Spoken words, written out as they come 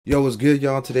Yo, what's good,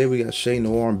 y'all? Today we got Shay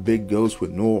Noir and Big Ghost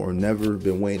with Noir or Never.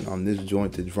 Been waiting on this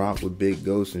joint to drop with Big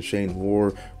Ghost and Shay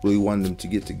Noir. Really wanted them to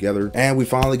get together, and we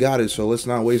finally got it. So let's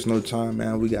not waste no time,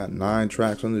 man. We got 9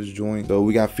 tracks on this joint. So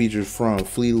we got features from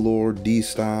Skyzoo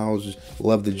D-Styles,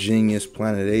 Love the Genius,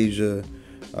 Planet Asia,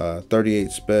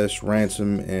 38 Spes,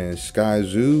 Ransom, and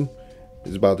Skyzoo.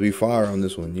 It's about to be fire on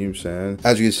this one, you know what I'm saying?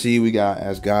 As you can see, we got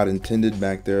As God Intended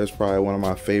back there. It's probably one of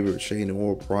my favorite Shay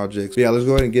Noir projects. But yeah, let's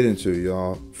go ahead and get into it,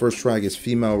 y'all. First track is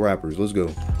Female Rappers. Let's go.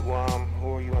 Who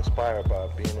are you inspired by,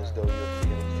 being as though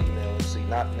you're female? See,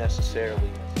 not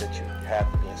necessarily that you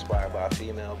have to be inspired by a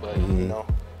female, but you know,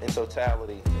 in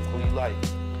totality, who you like?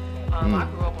 I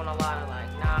grew up on a lot of like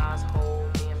Nas,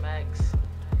 Hov, DMX,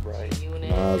 Right.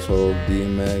 Unit. Nas, Hov,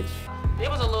 DMX. It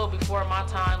was a little before my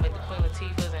time, like the Queen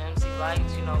Latifahs and MC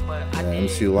Lights, you know, but I did.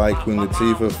 MC Light, Queen my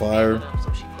Latifah, mom was a fan fire. of them,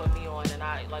 so she put me on,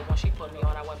 and when she put me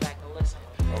on, I went back and listened.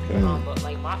 Okay. But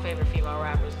like my favorite female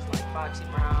rappers is like Foxy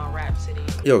Brown, Rhapsody.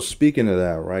 Yo, speaking of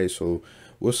that, right? So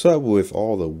what's up with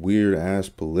all the weird ass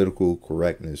political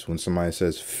correctness when somebody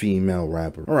says female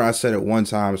rapper? Or I said it one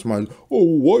time, somebody's, oh,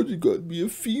 why'd you gotta be a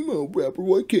female rapper?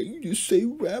 Why can't you just say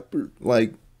rapper?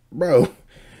 Like, bro,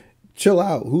 chill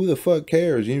out. Who the fuck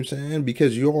cares? You know what I'm saying?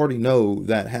 Because you already know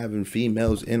that having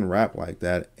females in rap like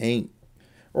that ain't,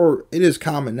 or it is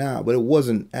common now, but it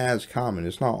wasn't as common.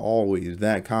 It's not always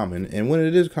that common. And when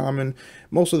it is common,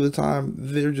 most of the time,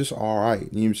 they're just all right. You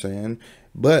know what I'm saying?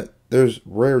 But there's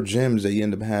rare gems that you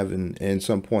end up having in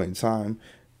some point in time.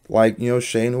 Like, you know,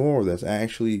 Shay Noir, that's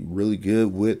actually really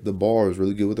good with the bars,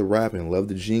 really good with the rapping. Love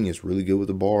the Genius, really good with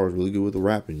the bars, really good with the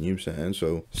rapping, you know what I'm saying?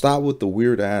 So stop with the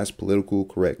weird ass political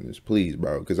correctness, please,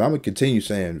 bro. Because I'm going to continue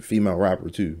saying female rapper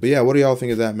too. But yeah, what do y'all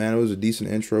think of that, man? It was a decent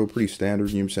intro, pretty standard,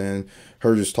 you know what I'm saying?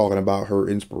 Her just talking about her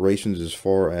inspirations as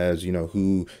far as, you know,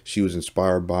 who she was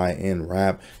inspired by in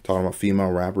rap. Talking about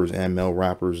female rappers and male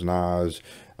rappers, Nas,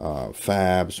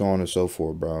 Fab, so on and so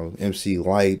forth, bro. MC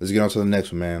Light. Let's get on to the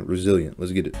next one, man. Resilient.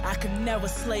 Let's get it. I could never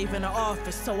slave in the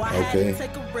office, so I had to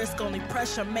take a risk. Only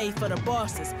pressure made for the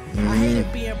bosses. I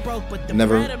hated being broke, but the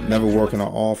never work in an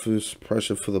office.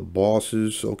 Pressure for the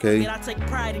bosses. Okay. I take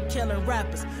pride in killing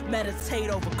rappers. Meditate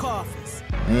over coffins.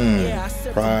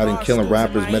 Pride in killing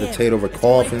rappers. Meditate over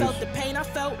coffins. Felt the pain I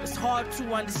felt. It's hard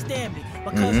to understand me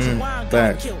because Juwan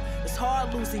got killed. It's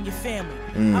hard losing your family.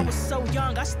 I was so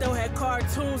young, I still had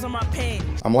cartoons on my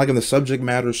panties. I'm liking the subject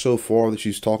matter so far that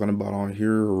she's talking about on here.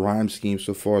 Her rhyme scheme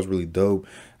so far is really dope.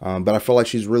 But I feel like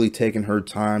she's really taking her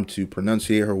time to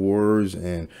pronunciate her words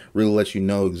and really let you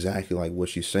know exactly like what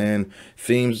she's saying.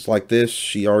 Themes like this,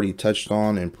 she already touched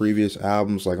on in previous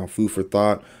albums, like on Food for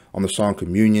Thought. On the song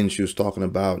Communion, she was talking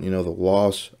about, you know, the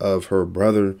loss of her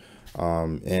brother.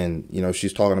 And, you know,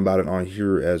 she's talking about it on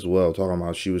here as well, talking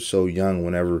about she was so young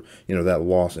whenever, you know, that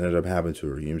loss ended up happening to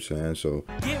her, you know what I'm saying? So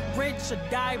get rich or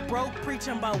die broke,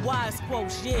 preaching about wise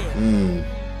quotes, yeah.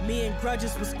 Me and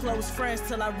Grudges was close friends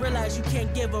till I realized you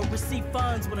can't give or receive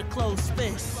funds with a closed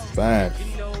fist. Fact.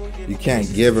 You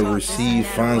can't give or receive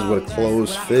funds with a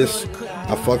closed fist.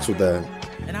 I fucks with that.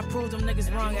 And I proved them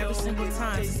niggas wrong every single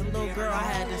time. Since a little girl, I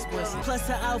had this pussy. Plus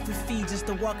her outfit fee just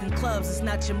to walk in clubs. It's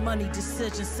not your money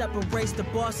decision. Separates the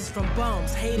bosses from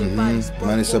bums. Hated bodies.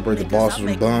 Money separate the bosses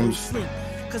from bums.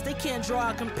 Cause they can't draw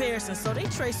a comparison, so they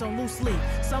trace on loosely.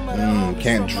 Some of the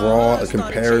can't draw a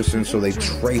comparison, so they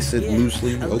trace it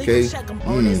loosely. Okay.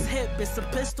 It's a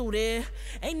pistol there.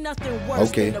 Ain't nothing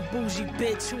worse than a bougie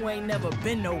bitch who ain't never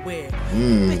been nowhere.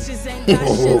 Bitches ain't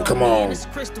got shit come on. It's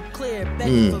crystal clear.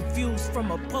 Begging for views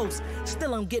from a post,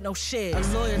 still don't get no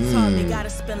shares. A lawyer taught me gotta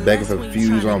spend begging for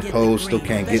views on posts, still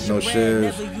can't get no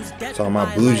shares. Talking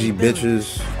about bougie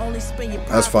bitches.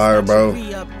 That's fire, bro.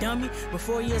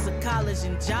 Before years of college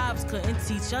and jobs couldn't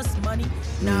teach us money.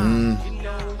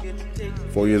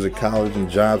 4 years of college and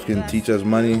jobs couldn't teach us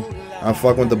money. I'm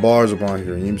fucking with the bars up on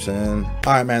here, you know what I'm saying?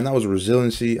 Alright, man, that was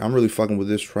Resiliency. I'm really fucking with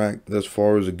this track as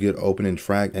far as a good opening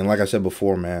track. And like I said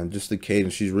before, man, just the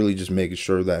cadence, she's really just making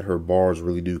sure that her bars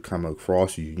really do come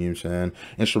across you know what I'm saying?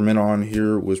 Instrumental on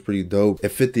here was pretty dope. It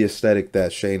fit the aesthetic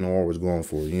that Shay Noir was going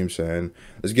for, you know what I'm saying?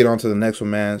 Let's get on to the next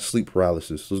one, man. Sleep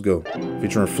Paralysis. Let's go.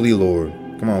 Featuring Flea Lord.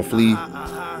 Come on, Flea.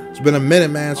 It's been a minute,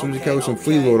 man, since we covered some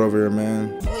Flea Lord over here,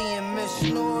 man.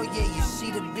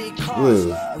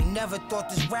 We never thought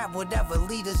this rap would ever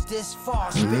lead us this far.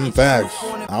 Facts.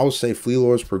 I would say Flea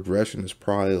Lord's progression is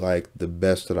probably like the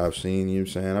best that I've seen, you know what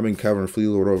I'm saying? I've been covering Flea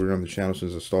Lord over here on the channel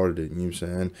since I started it, you know what I'm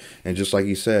saying? And just like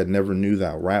he said, never knew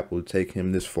that rap would take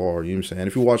him this far, you know what I'm saying?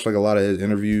 If you watch like a lot of his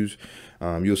interviews,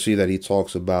 you'll see that he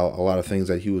talks about a lot of things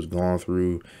that he was going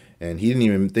through And he didn't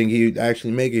even think he'd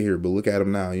actually make it here, but look at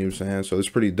him now, you know what I'm saying? So it's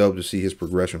pretty dope to see his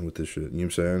progression with this shit, you know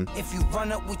what I'm saying? If you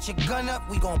run up with your gun up,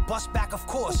 we gon' bust back, of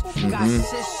course. Got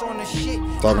sis on the shit.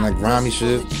 Talking like grimy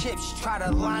shit. Chips, try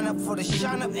to line up for the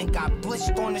shine up and got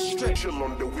blitzed on the strip. Chill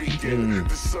on the weekend,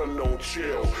 the sun don't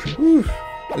chill. Whew.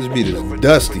 This beat is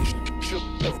dusty.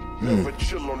 Never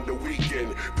chill on the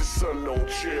weekend, the sun don't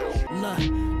chill. Look,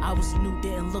 I was new,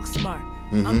 didn't look smart.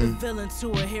 I'm the villain to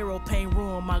a hero, pain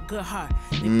ruin my good heart.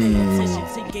 They pay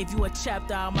attention to gave you a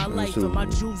chapter out of my life, and my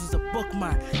jewels is a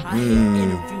bookmark. I hate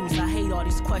interviews, I hate all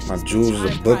these questions. My jewels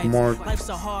is a bookmark. Life's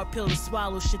a hard pill to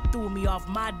swallow, shit threw me off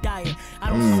my diet. I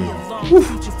don't see a long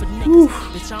future for niggas,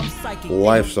 bitch, I'm psychic.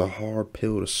 Life's a hard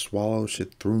pill to swallow,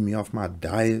 shit threw me off my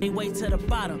diet. They way to the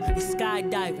bottom, they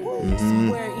skydiving.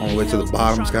 On the way to the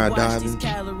bottom, skydiving.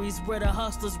 Calories where the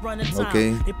hustlers run the time.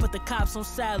 Okay. They put the cops on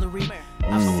salary.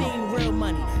 I've seen real money.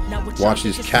 Now what Watch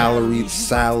his calories,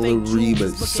 salary,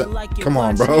 but come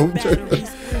on, bro.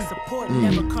 Support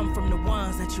never come from the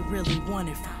ones that you really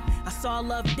wanted from. I saw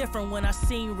love different when I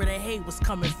seen where the hate was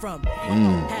coming from.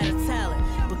 Had a talent,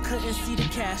 but couldn't see the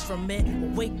cash from it.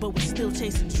 Awake, but was still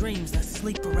chasing dreams. That's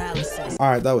sleep paralysis.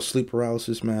 All right, that was Sleep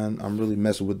Paralysis, man. I'm really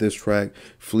messing with this track.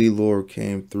 Flea Lord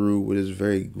came through with his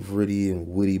very gritty and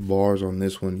witty bars on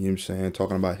this one, you know what I'm saying?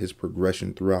 Talking about his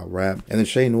progression throughout rap. And then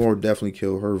Shay Noir definitely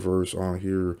killed her verse on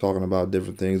here, talking about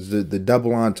different things. The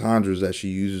double entendres that she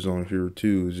uses on here,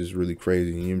 too, is just really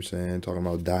crazy, you know what I'm saying? Talking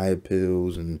about diet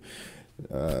pills and,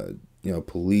 you know,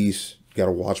 police,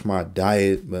 gotta watch my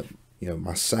diet, but, you know,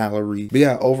 my salary. But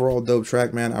yeah, overall dope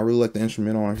track, man. I really like the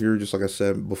instrumental on here. Just like I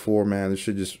said before, man, this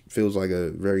shit just feels like a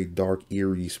very dark,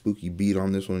 eerie, spooky beat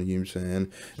on this one, you know what I'm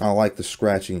saying? And I like the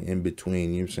scratching in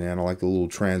between, you know what I'm saying? I like the little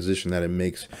transition that it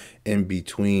makes in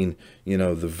between, you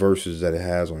know, the verses that it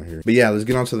has on here. But yeah, let's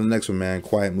get on to the next one, man.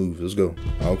 Quiet Move, let's go.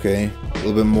 Okay, a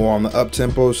little bit more on the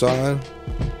up-tempo side.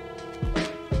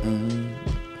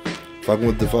 Fucking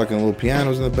with the fucking little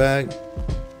pianos in the back.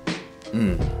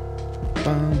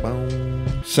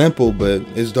 Simple, but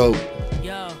it's dope.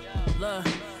 Yo, look,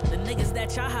 the niggas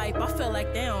that y'all hype, I feel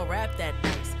like they don't rap that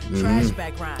nice. Trash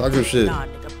bag rhymes. Talk your shit. Nah,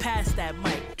 nigga, pass that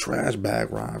mic. Trash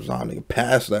bag rhymes. Nah, nigga,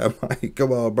 pass that mic.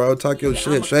 Come on, bro. Talk your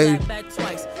shit, Shay. Clap back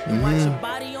twice. Watch your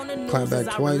body on the news Clap back as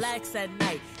I twice. relax at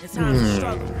night. It's time to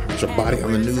struggle. Put your body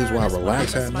on the news while I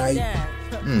relax at night.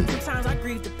 Sometimes I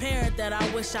grieve the parent that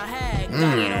I wish I had.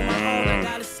 Got it on my own, I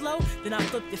got it slow, then I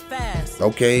flipped it fast.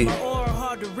 Okay. My aura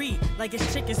hard to read, like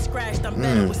it's chicken scratched. I'm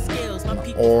better with skills. My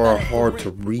people Or hard to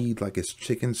read like it's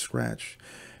chicken scratch.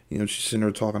 You know, she's sitting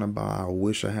there talking about, I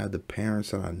wish I had the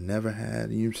parents that I never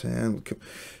had. You know what I'm saying?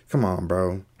 Come on,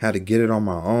 bro. Had to get it on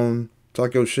my own.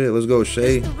 Talk your shit. Let's go,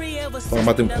 Shay. Talking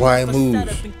about them quiet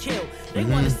moves. They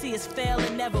want to see us fail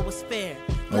and never was fair.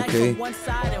 Blacks on one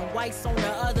side and whites on the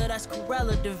other, that's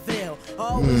Cruella de Vil.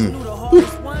 Always knew the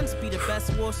hardest ones be the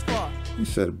best wars fought. He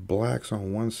said blacks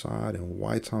on one side and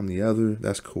whites on the other.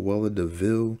 That's Cruella de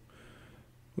Vil.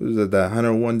 What is that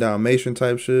 101 Dalmatian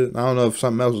type shit? I don't know if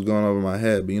something else was going over my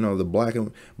head, but you know, the black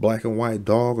and white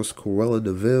dog was Cruella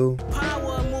de Vil.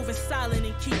 Power of moving silent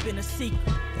and keeping a secret.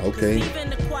 Okay. Even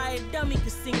the quiet dummy can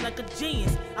sing like a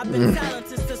genius. I've been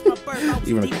talented since my birth.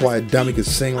 Even a quiet dummy can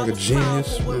sing like a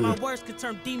genius. My words could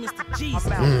turn demons to Jesus.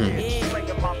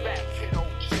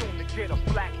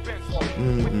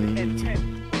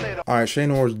 Alright, Shay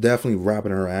Noir's definitely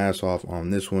rapping her ass off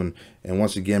on this one. And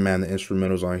once again, man, the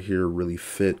instrumentals on here really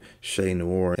fit Shay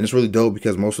Noir. And it's really dope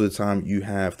because most of the time you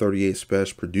have 38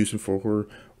 Spes producing for her,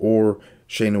 or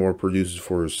Shay Noir produces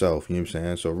for herself, you know what I'm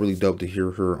saying? So really dope to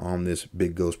hear her on this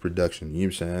Big Ghost production, you know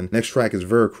what I'm saying? Next track is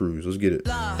Veracruz. Let's get it.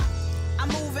 I'm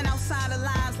moving outside the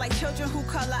lines like children who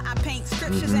color. I paint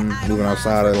scriptures and moving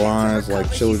outside the lines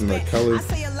like children that color. I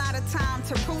say a lot of time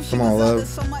to prove Come on, love.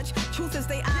 So much truth as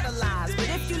they idolize. But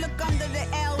if you look under the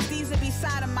L's, these will be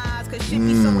sodomized. Cause shit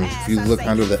be so ass. If you look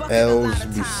under the L's,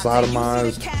 be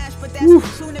sodomized. Cash, but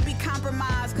that's soon to be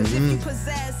compromised. Cause if you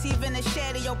possess even a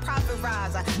share of your profit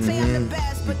rise, I say I'm the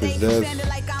best, but they defend it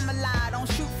like I'm a lie. Don't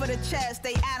shoot for the chest,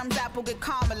 they Adam's apple get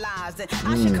caramelized.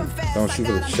 I should confess, don't shoot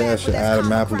for the chest, your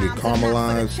Adam apple get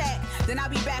caramelized. Then I'll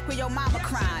be back with your mama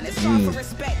crying. It's all for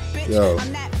respect, bitch. Yo.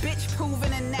 I'm that bitch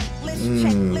proving a necklace,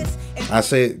 checklist. I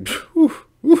say,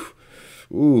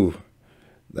 ooh,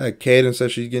 that cadence that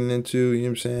she's getting into, you know what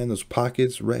I'm saying? Those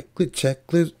pockets, reckless,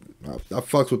 checklist. I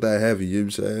fucks with that heavy, you know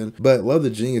what I'm saying? But Love the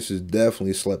Genius is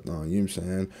definitely slept on, you know what I'm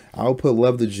saying? I'll put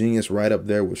Love the Genius right up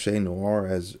there with Shay Noir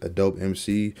as a dope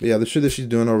MC. But yeah, the shit that she's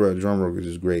doing over at Drum Rockers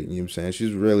is great, you know what I'm saying?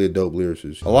 She's really a dope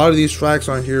lyricist. A lot of these tracks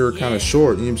on here are kind of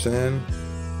short, you know what I'm saying?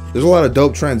 There's a lot of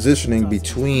dope transitioning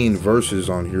between verses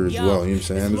on here as well, you know what I'm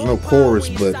saying? There's no chorus,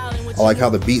 but I like how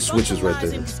the beat switches right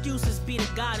there. Okay, excuses be the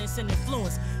goddess and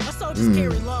influence.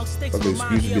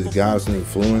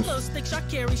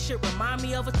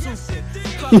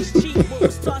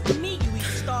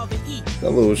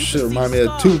 That little shit remind me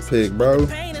of toothpick, bro.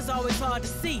 I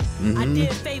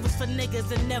did favors for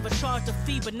niggas and never charged a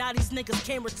fee, but now these niggas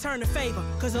can't return the favor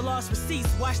because I lost receipts.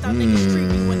 Watched how niggas treat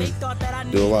me when they thought that I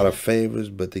do a lot of favors,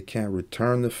 but they can't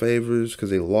return the favors because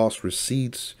they lost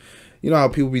receipts. You know how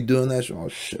people be doing that shit? Oh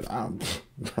shit,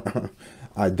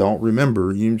 I don't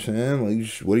remember. You know what I'm saying? Like,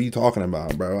 what are you talking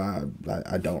about, bro? I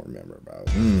don't remember, bro.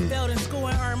 Failed in school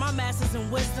and earned my masters in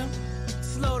wisdom.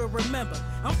 Slow to remember,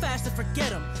 I'm fast to forget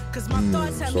them. Cause my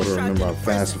thoughts have me trapped in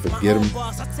fast to forget them.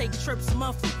 Boss, I take trips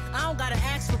monthly. I don't gotta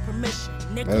ask for permission,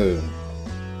 nigga.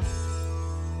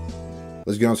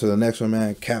 Let's get on to the next one,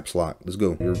 man. Caps Lock. Let's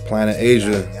go. You're Planet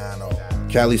Asia.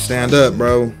 Cali, stand up,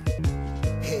 bro.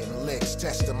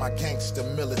 Testing my gangster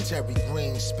military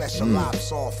green special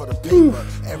ops all for the paper.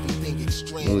 Everything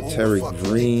extreme. Military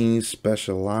green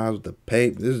special ops the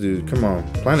paper. This dude, come on.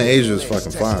 Planet Asia is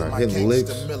fucking fire. Hitting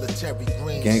licks.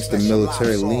 Gangster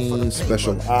military lean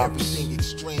special ops. Everything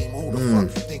extreme.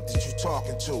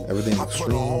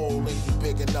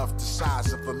 Big enough the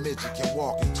size of a midget can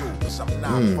walk into. Cause I'm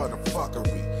not for the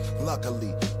fuckery.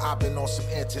 Luckily, I've been on some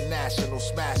international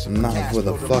smashing. Not for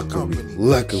the fuckery.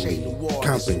 Luckily,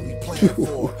 company.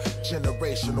 For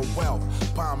generational wealth,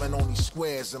 bombing on these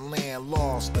squares and land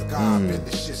lost. The God been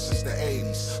the shit since the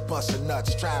 80s. Busting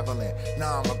nuts traveling.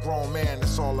 Now I'm a grown man.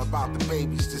 It's all about the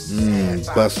babies. This is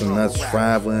busting nuts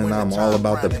traveling. I'm all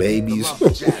about the babies.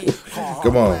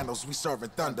 Come on. We serving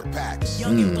thunder packs.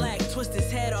 Young and black, twist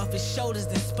his head off his shoulders,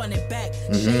 then spun it back.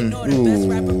 Shane Noir, the best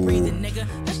rapper breathing, nigga.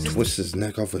 Twist his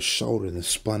neck off his shoulder and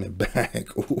spun it back.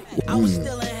 I was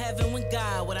still in heaven when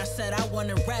God, when I said I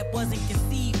wanted rap, wasn't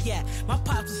conceived yet. My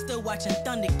pops was still watching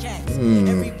Thundercats.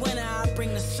 Every winter I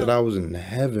bring the sun. Said I was in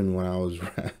heaven when I was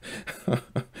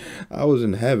I was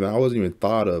in heaven. I wasn't even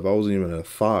thought of. I wasn't even a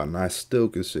thought, and I still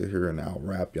could sit here and out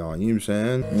rap y'all. You know what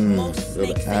I'm saying? Most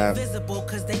snakes ain't visible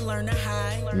because they learn to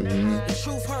hide. The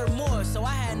truth hurt more, so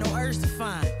I had no urge to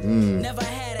find. Never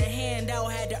had a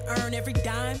handout, had to earn every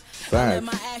dime. I let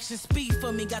my actions speak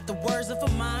for me, got the words of a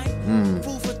mind.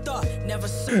 Food for thought, never.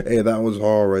 Hey, that was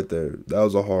hard right there. That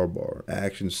was a hard bar.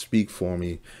 Actions speak for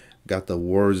me, got the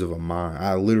words of a mind.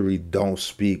 I literally don't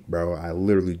speak, bro. I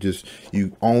literally just,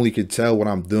 you only could tell what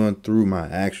I'm doing through my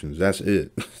actions. That's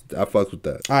it. I fucks with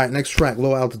that. All right, next track,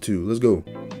 Low Altitude. Let's go.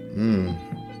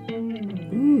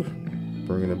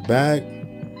 Bringing it back.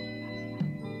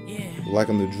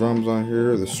 Liking the drums on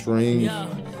here, the strings. Yo,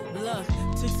 look,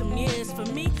 took some years for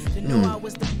me to know I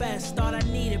was the best. Thought I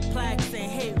needed plaques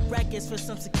and hit records for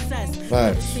some success.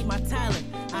 Had to see my talent.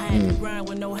 I had to grind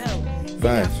with no help.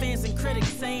 Got fans and critics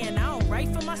saying I don't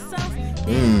write for myself.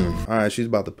 All right, she's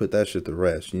about to put that shit to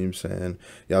rest. You know what I'm saying?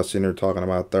 Y'all sitting there talking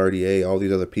about 38, all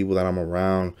these other people that I'm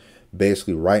around,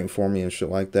 basically writing for me and shit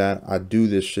like that. I do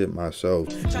this shit myself.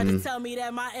 Tried to tell me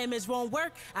that my image won't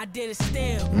work. I did it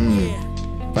still.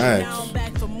 Facts.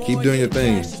 Keep doing your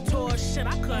thing. Shit,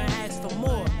 I couldn't ask for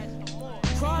more.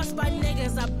 Crossed by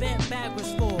niggas I bent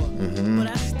backwards for. But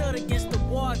I stood against the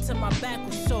wall till my back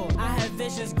was sore. I had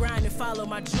visions, grind and follow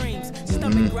my dreams.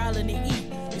 Stomach growling to eat.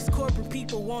 These corporate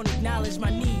people won't acknowledge my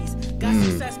needs. Got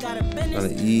success, got a business.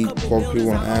 Gotta eat. Corporate people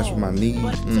wanna ask for my needs.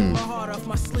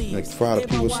 Like Friday,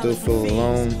 people still feel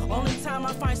alone. Only time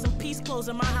I find some peace,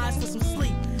 closing my eyes for some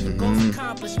sleep. Goals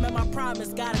accomplished, met my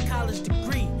promise, got a college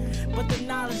degree. But the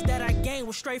knowledge that I gained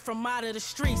was straight from out of the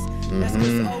streets. That's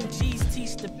because OGs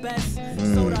teach the best.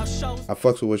 Sold out shows. I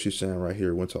fucks with what she's saying right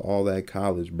here. Went to all that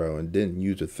college, bro, and didn't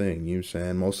use a thing. You know what I'm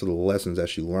saying? Most of the lessons that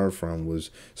she learned from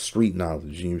was street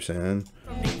knowledge. You know what I'm saying?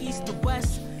 From the east to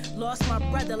west. Lost my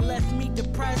brother, left me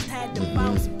depressed. Had to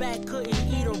bounce back, couldn't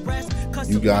eat or rest.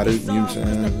 You got it, you know what I'm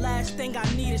saying? The last thing I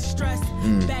needed stress.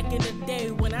 Back in the day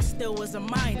when I still was a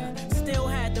minor. Still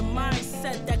had the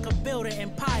mindset that could build an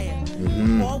empire.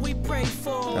 All we pray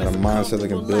for had a mindset that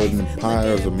can build an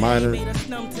empire as a minor.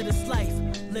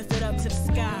 Lift it up to the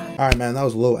sky. All right, man, that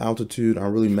was Low Altitude.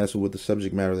 I'm really messing with the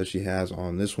subject matter that she has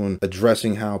on this one,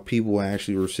 addressing how people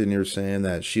actually were sitting here saying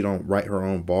that she don't write her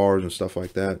own bars and stuff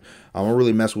like that. I'm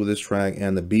really messing with this track,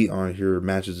 and the beat on here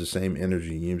matches the same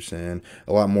energy. You know what I'm saying?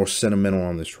 A lot more sentimental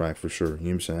on this track for sure. You know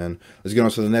what I'm saying? Let's get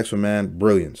on to the next one, man.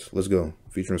 Brilliance. Let's go.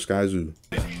 Featuring Skyzoo.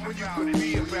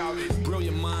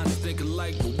 Brilliant minds think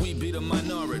alike, but we be the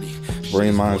minority.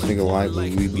 Brilliant minds think alike, but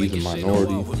we be the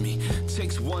minority.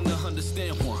 Takes one to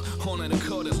understand one, on it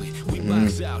accordingly. We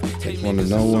box out. Takes one to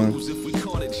know one. If we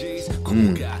call it J's,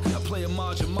 cool guy. I play a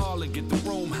margin mall and get the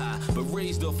room high.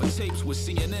 raised off of tapes with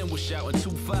CNN was shouting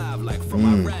 2-5 like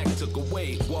from Iraq took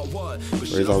away what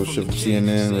raised off shit from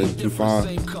CNN with 2-5.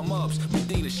 Same come ups,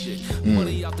 Medina shit,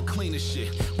 money out the cleanest shit.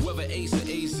 Whether Ace or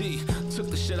AZ took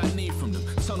the shit I need from them.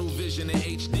 Tunnel vision in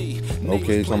HD.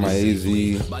 Okay, talking about AZ,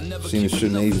 seen the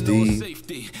shit in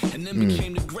HD. And then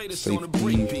became the greatest on the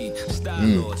breakbeat. Style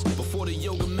lords before the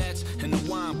yoga mats and the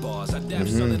wine bars. I dab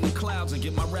sun in the clouds and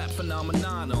get my rap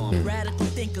phenomenon on. Radical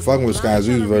thinkers Fucking with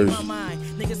Skyzoo's verse.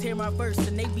 Niggas hear my verse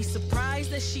and they be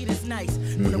surprised that shit is nice.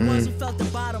 When the ones who felt the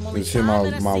bottom only hear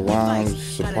my rhymes,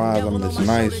 surprised I'm this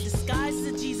nice.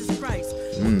 Jesus Christ.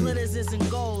 What glitters isn't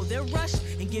gold, they'll rush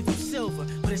and give you silver.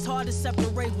 But it's hard to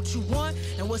separate what you want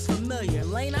and what's familiar.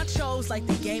 Lane I chose like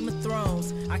the Game of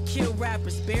Thrones. I kill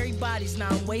rappers, bury bodies, now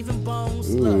I'm waving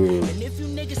bones. Look, and if you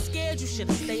niggas scared, you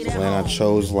should've stayed at home. Lane I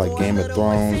chose like Game of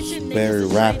Thrones, bury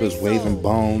rappers, waving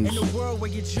bones. In the world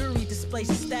where your jury displays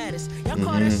your status. Y'all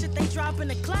call that shit they drop in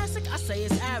the classic? I say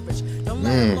it's average. Don't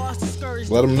let them lost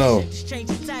discourage. Let them know. Just change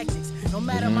your tactics. No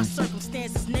matter my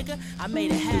circumstances, nigga, I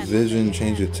made it happen. Vision,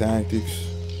 change your tactics.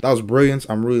 That was Brilliance.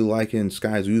 I'm really liking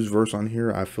Skyzoo's verse on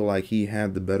here. I feel like he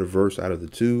had the better verse out of the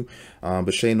two.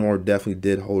 But Noir definitely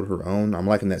did hold her own. I'm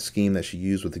liking that scheme that she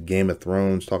used with the Game of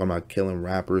Thrones, talking about killing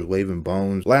rappers, waving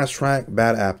bones. Last track,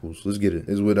 Bad Apples. Let's get it.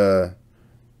 It's with the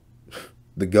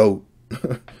GOAT.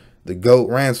 The GOAT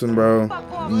Ransom, bro.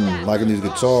 Liking these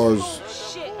guitars.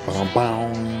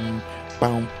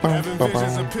 Having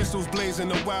visions of pistols blazing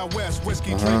the Wild West,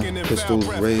 whiskey drinking and pistols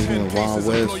blazing in the Wild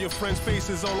West. Blow your friends'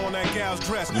 faces all on that gal's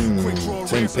dress.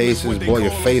 10 paces, blow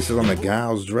your faces on the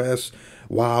gal's dress.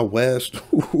 Wild West.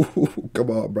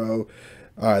 Come on, bro.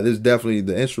 All right, this is definitely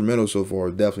the instrumental so far.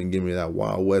 Definitely giving me that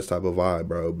Wild West type of vibe,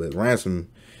 bro. But Ransom,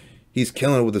 he's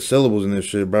killing it with the syllables in this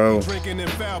shit, bro.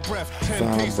 Foul breath,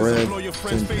 10 paces, blow your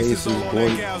faces, blow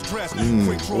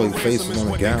your faces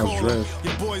on the gal's dress.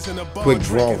 Quick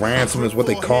draw ransom is what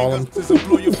they call him.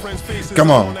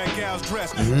 Come on.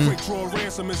 Quick draw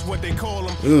ransom is what they call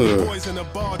him. Boys in a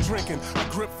bar drinking. I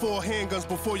grip 4 handguns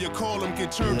before you call them.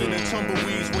 Get turned into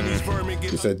tumbleweeds when these vermin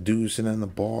get. It's that dude sitting in the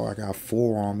bar. I got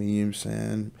 4 on me, you know what I'm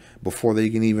saying? Before they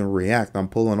can even react, I'm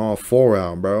pulling all 4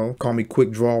 out, bro. Call me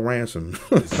quick draw ransom.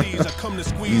 I come to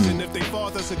squeeze, and if they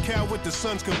father's a coward, the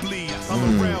sons can bleed.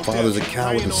 I'm around father's a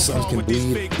coward, the sons can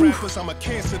bleed. Fake rappers, I'm a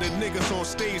cancer to niggas on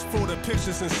stage for the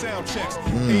pictures and sound checks.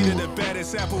 Hated the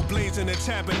baddest apple blades in the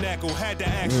tabernacle. Had to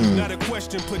ask you, not a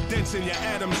question. Put dents in your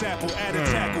Adam's apple, add a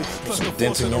tackle. Plus the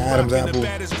force of the rock and the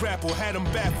baddest grapple. Had them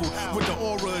baffled with the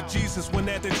aura of Jesus when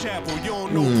at the chapel. You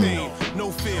don't know pain, no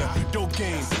fear, dope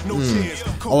game, no tears.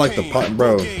 I like the part,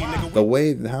 bro. The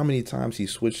way, how many times he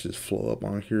switched his flow up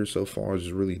on here so far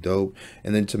is really dope.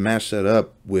 And then to match that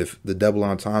up with the double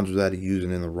entendres that he's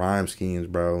using in the rhyme schemes,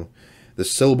 bro, the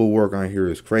syllable work on here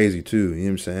is crazy too, you know what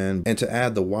I'm saying? And to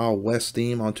add the Wild West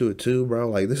theme onto it too, bro,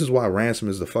 like this is why Ransom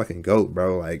is the fucking GOAT,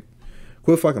 bro. Like,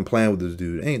 quit fucking playing with this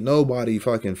dude. Ain't nobody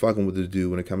fucking with this dude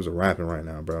when it comes to rapping right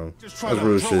now, bro. That's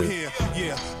real shit.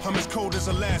 Yeah, I'm as cold as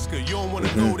Alaska. You don't want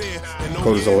to go there.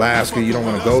 Cold as Alaska, you don't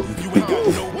want to go.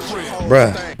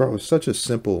 Bruh, bro, it's such a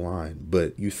simple line,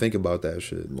 but you think about that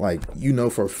shit. Like, you know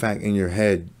for a fact in your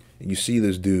head, you see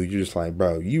this dude, you're just like,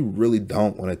 bro, you really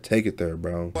don't want to take it there,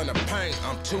 bro. When the paint,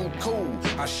 I'm too cool.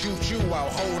 I shoot you while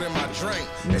holding my drink.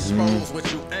 Expose what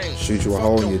you ain't. Shoot you while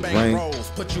holding your drink.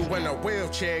 Put you in a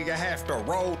wheelchair, you have to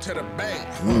roll to the bank.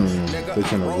 Put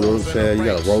you in a wheelchair, you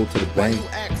gotta roll to the bank. You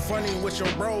act funny with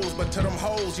your bros, but to them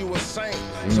hoes you a saint.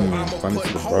 So I'ma put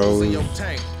holes in your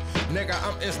tank. Nigga,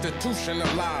 I'm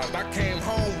institutionalized. I came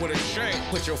home with a shank.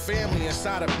 Put your family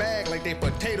inside a bag like they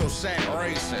potato sack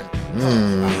racing.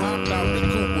 I hopped out the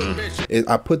coop with bitches.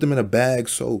 I put them in a bag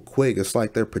so quick, it's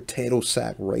like they're potato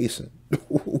sack racing.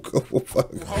 Oh,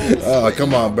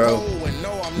 come on, bro.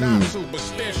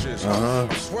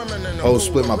 Oh,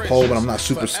 split my pole, but I'm not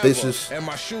superstitious. And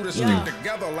my shooters stick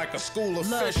together like a school of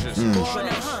fishes.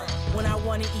 When I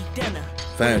want to eat dinner.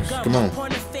 Thanks. Come on.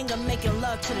 Point a finger making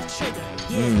love to the trigger.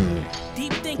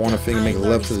 Point a finger making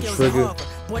love to the trigger.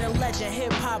 Words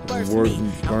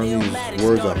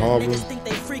at Harvard.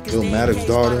 Illmatic's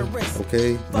daughter.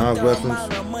 Okay. Nas reference.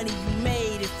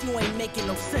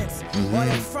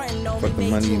 But the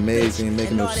money you made ain't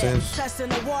making no sense. Testing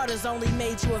the waters only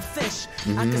made you a fish.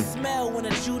 I can smell when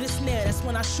a Judas near. That's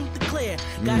when I shoot the clear.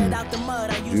 Got it out the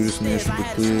mud. I used to stairs. I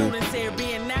had students here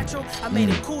being natural. I made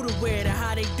it cool to wear to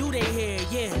how they do their hair.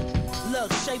 Yeah.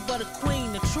 Look, shape of the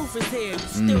queen. The truth is here. You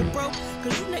still broke?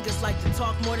 Cause you niggas like to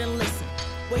talk more than listen.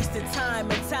 Wasting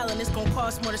time and talent, it's gonna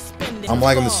cost more to spend. I'm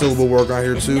liking the syllable work out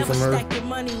here too from her. Stacking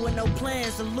money with no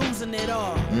plans of losing it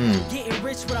all. Getting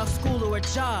rich without school or a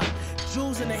job.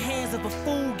 Jewels in the hands of a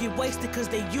fool get wasted cause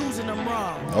they using them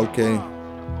wrong. Okay.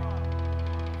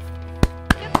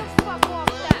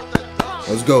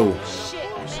 Let's go.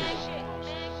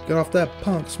 Get off that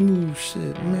punk smooth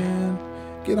shit, man.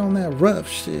 Get on that rough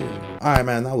shit. Alright,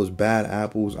 man, that was Bad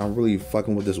Apples. I'm really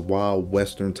fucking with this wild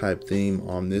western type theme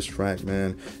on this track,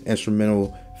 man.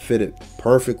 Instrumental fitted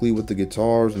perfectly with the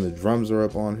guitars, and the drums are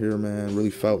up on here, man. Really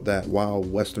felt that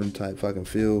wild western type fucking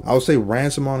feel. I would say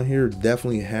Ransom on here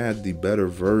definitely had the better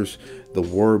verse. The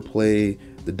wordplay,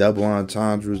 the double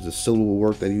entendres, the syllable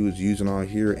work that he was using on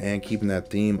here, and keeping that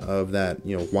theme of that,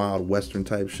 you know, wild western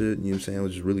type shit, you know what I'm saying,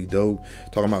 which is really dope.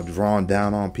 Talking about drawing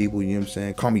down on people, you know what I'm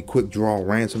saying, call me quick draw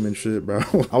Ransom and shit, bro.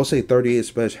 I would say 38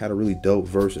 Spes had a really dope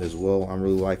verse as well. I'm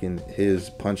really liking his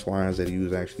punchlines that he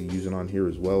was actually using on here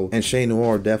as well. And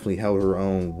Noir definitely held her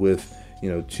own with, you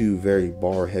know, two very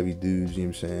bar heavy dudes, you know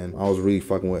what I'm saying. I was really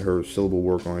fucking with her syllable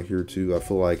work on here too. I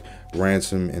feel like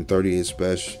Ransom and 38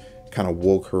 Spes kind of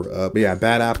woke her up. But yeah,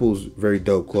 Bad Apples, very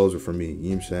dope closer for me, you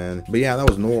know what I'm saying. But yeah, that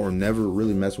was Noir or Never.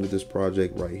 Really messing with this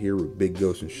project right here with Big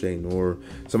Ghost and Noir.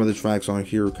 Some of the tracks on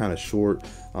here are kind of short.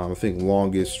 I think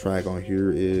longest track on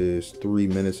here is 3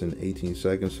 minutes and 18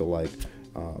 seconds. So like,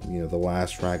 you know, the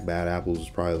last track, Bad Apples, is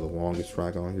probably the longest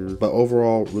track on here. But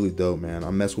overall, really dope, man.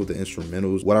 I mess with the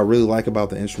instrumentals. What I really like about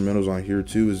the instrumentals on here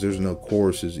too is there's no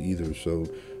choruses either. So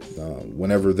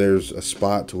whenever there's a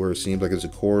spot to where it seems like it's a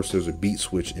chorus, there's a beat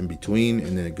switch in between,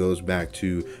 and then it goes back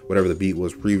to whatever the beat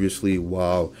was previously,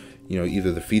 while, you know,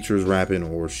 either the feature is rapping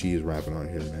or she is rapping on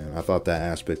here, man. I thought that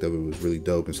aspect of it was really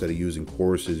dope. Instead of using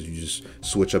choruses, you just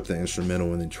switch up the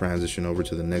instrumental and then transition over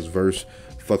to the next verse.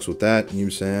 Fucks with that, you know what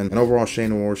I'm saying. And overall,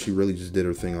 Noir, she really just did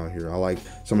her thing on here. I like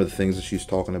some of the things that she's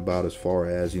talking about as far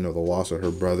as, you know, the loss of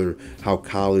her brother, how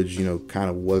college, you know, kind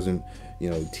of wasn't, you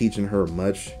know, teaching her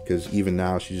much, because even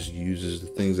now she just uses the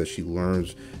things that she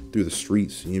learns through the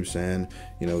streets, you know what I'm saying.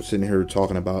 You know, sitting here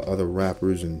talking about other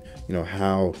rappers and, you know,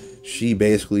 how she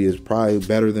basically is probably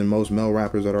better than most male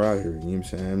rappers that are out here, you know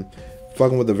what I'm saying.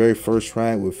 Fucking with the very first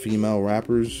track with female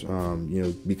rappers, you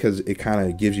know, because it kind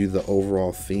of gives you the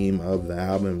overall theme of the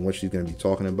album and what she's going to be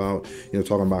talking about, you know,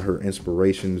 talking about her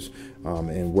inspirations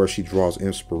and where she draws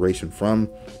inspiration from.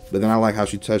 But then I like how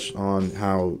she touched on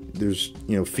how there's,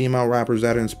 you know, female rappers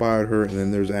that inspired her, and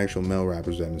then there's actual male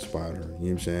rappers that inspired her, you know what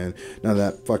I'm saying. None of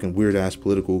that fucking weird ass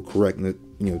political correctness,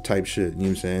 you know, type shit, you know what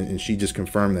I'm saying. And she just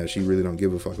confirmed that she really don't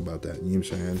give a fuck about that, you know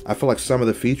what I'm saying. I feel like some of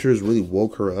the features really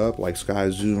woke her up, like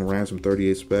Skyzoo and Ransom,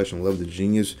 38 Spes and Love the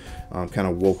Genius, kind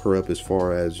of woke her up as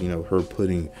far as, you know, her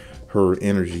putting her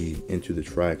energy into the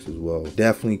tracks as well.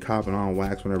 Definitely copping on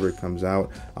wax whenever it comes out.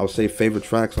 I would say favorite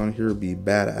tracks on here would be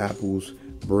Bad Apples,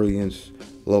 Brilliance,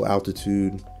 Low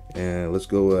Altitude, and let's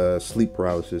go Sleep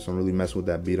Paralysis. I'm really messing with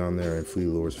that beat on there, and Flea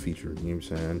Lore's feature, you know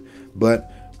what I'm saying. But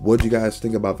what do you guys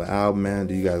think about the album, man?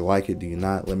 Do you guys like it? Do you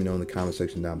not? Let me know in the comment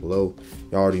section down below.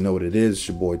 Y'all already know what it is. It's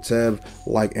your boy Tev.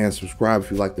 Like and subscribe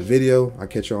if you like the video. I'll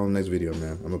catch y'all on the next video,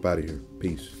 man. I'm up out of here.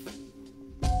 Peace.